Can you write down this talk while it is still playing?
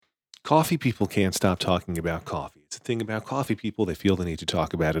Coffee people can't stop talking about coffee. It's a thing about coffee people. They feel the need to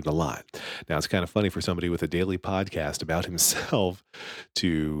talk about it a lot. Now, it's kind of funny for somebody with a daily podcast about himself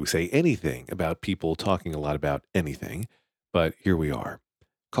to say anything about people talking a lot about anything. But here we are.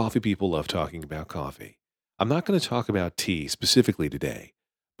 Coffee people love talking about coffee. I'm not going to talk about tea specifically today,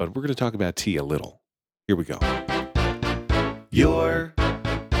 but we're going to talk about tea a little. Here we go. Your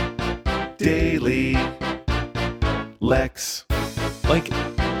daily Lex. Like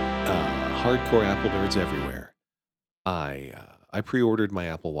hardcore Apple nerds everywhere. I pre-ordered my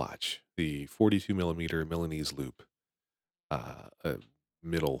Apple Watch, the 42 millimeter Milanese loop, a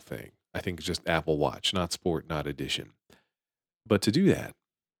middle thing. I think it's just Apple Watch, not Sport, not Edition. But to do that,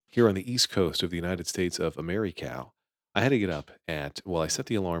 here on the East Coast of the United States of America, I had to get up I set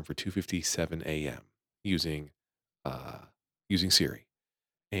the alarm for 2:57 a.m. using using Siri,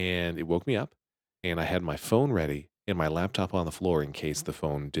 and it woke me up, and I had my phone ready and my laptop on the floor in case the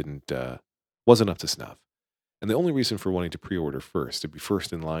phone didn't wasn't up to snuff. And the only reason for wanting to pre-order first, to be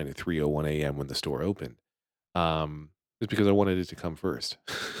first in line at 3:01 a.m. when the store opened, is because I wanted it to come first.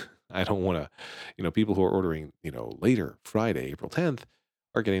 I don't want to, people who are ordering, later, Friday, April 10th,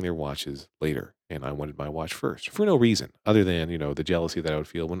 are getting their watches later. And I wanted my watch first for no reason other than, the jealousy that I would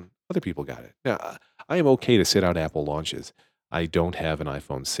feel when other people got it. Now, I am okay to sit out Apple launches. I don't have an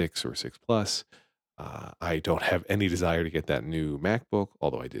iPhone 6 or 6 Plus. I don't have any desire to get that new MacBook,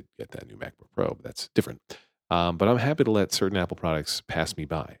 although I did get that new MacBook Pro, but that's different. But I'm happy to let certain Apple products pass me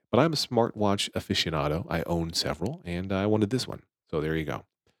by. But I'm a smartwatch aficionado. I own several, and I wanted this one. So there you go.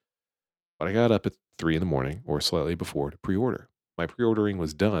 But I got up at 3 in the morning, or slightly before, to pre-order. My pre-ordering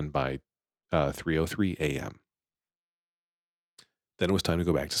was done by 3:03 a.m. Then it was time to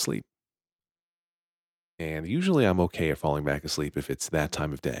go back to sleep. And usually I'm okay at falling back asleep if it's that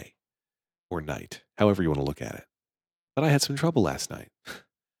time of day or night, however you want to look at it. But I had some trouble last night.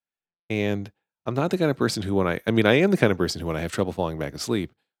 And I'm not the kind of person who, I am the kind of person who, when I have trouble falling back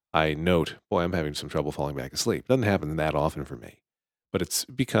asleep, I note, boy, I'm having some trouble falling back asleep. It doesn't happen that often for me. But it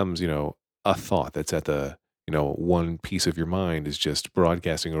becomes, a thought that's at the, one piece of your mind is just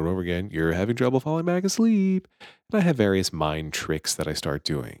broadcasting over and over again. You're having trouble falling back asleep. And I have various mind tricks that I start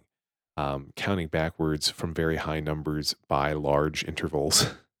doing. Counting backwards from very high numbers by large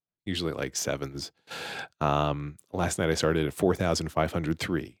intervals, usually like sevens. Last night I started at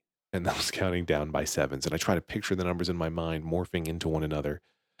 4,503. And I was counting down by sevens. And I try to picture the numbers in my mind morphing into one another.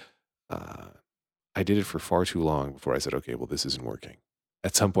 I did it for far too long before I said, okay, well, this isn't working.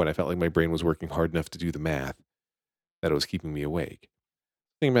 At some point, I felt like my brain was working hard enough to do the math that it was keeping me awake.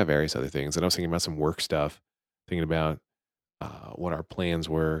 Thinking about various other things. And I was thinking about some work stuff, thinking about what our plans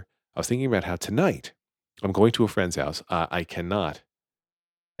were. I was thinking about how tonight I'm going to a friend's house. I cannot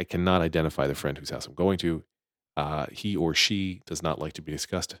identify the friend whose house I'm going to. He or she does not like to be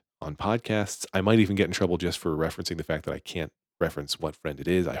discussed on podcasts. I might even get in trouble just for referencing the fact that I can't reference what friend it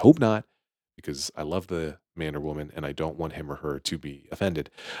is. I hope not, because I love the man or woman and I don't want him or her to be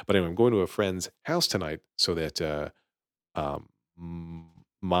offended. But anyway, I'm going to a friend's house tonight so that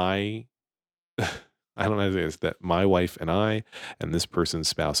my I don't know how to say this, that my wife and I and this person's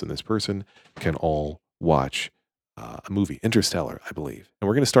spouse and this person can all watch a movie, Interstellar, I believe. And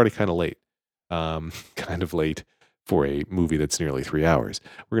we're going to start it kind of late. Kind of late for a movie that's nearly 3 hours.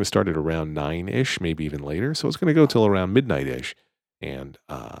 We're going to start at around 9-ish, maybe even later. So it's going to go till around midnight-ish. And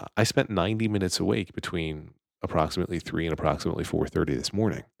I spent 90 minutes awake between approximately 3 and approximately 4:30 this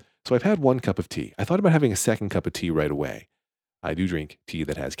morning. So I've had one cup of tea. I thought about having a second cup of tea right away. I do drink tea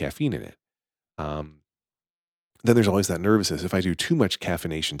that has caffeine in it. Then there's always that nervousness. If I do too much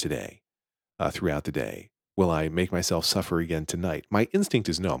caffeination today, throughout the day, will I make myself suffer again tonight? My instinct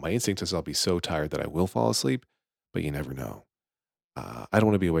is no. My instinct is I'll be so tired that I will fall asleep, but you never know. I don't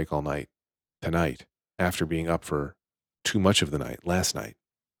want to be awake all night tonight after being up for too much of the night last night.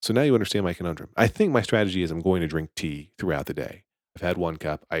 So now you understand my conundrum. I think my strategy is I'm going to drink tea throughout the day. I've had 1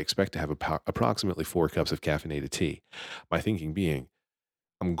 cup. I expect to have approximately 4 cups of caffeinated tea. My thinking being,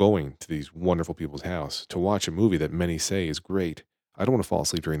 I'm going to these wonderful people's house to watch a movie that many say is great. I don't want to fall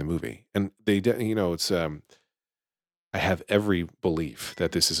asleep during the movie. And it's, I have every belief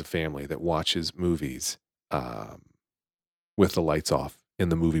that this is a family that watches movies with the lights off in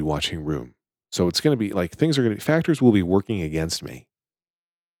the movie watching room. So it's going to be like factors will be working against me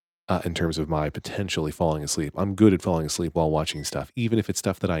in terms of my potentially falling asleep. I'm good at falling asleep while watching stuff, even if it's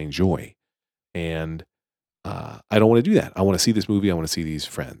stuff that I enjoy. And I don't want to do that. I want to see this movie. I want to see these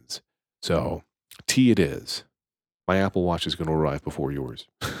friends. So tea it is. My Apple Watch is going to arrive before yours.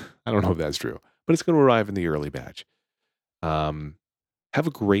 I don't know if that's true, but it's going to arrive in the early batch. Have a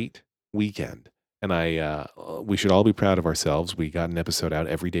great weekend. And we should all be proud of ourselves. We got an episode out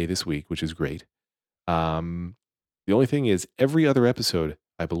every day this week, which is great. Um, the only thing is, every other episode,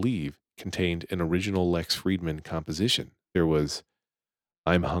 I believe, contained an original Lex Friedman composition. There was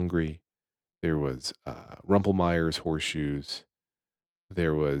 "I'm Hungry." There was Rumpelmeyer's Horseshoes.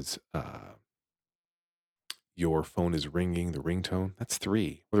 There was Your Phone is Ringing, the ringtone. That's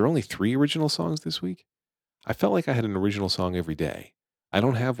three. Were there only three original songs this week? I felt like I had an original song every day. I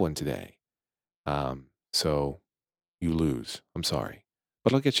don't have one today. So you lose. I'm sorry.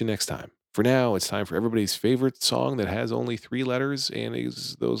 But I'll get you next time. For now, it's time for everybody's favorite song that has only three letters, and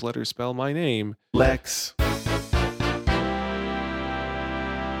those letters spell my name, Lex.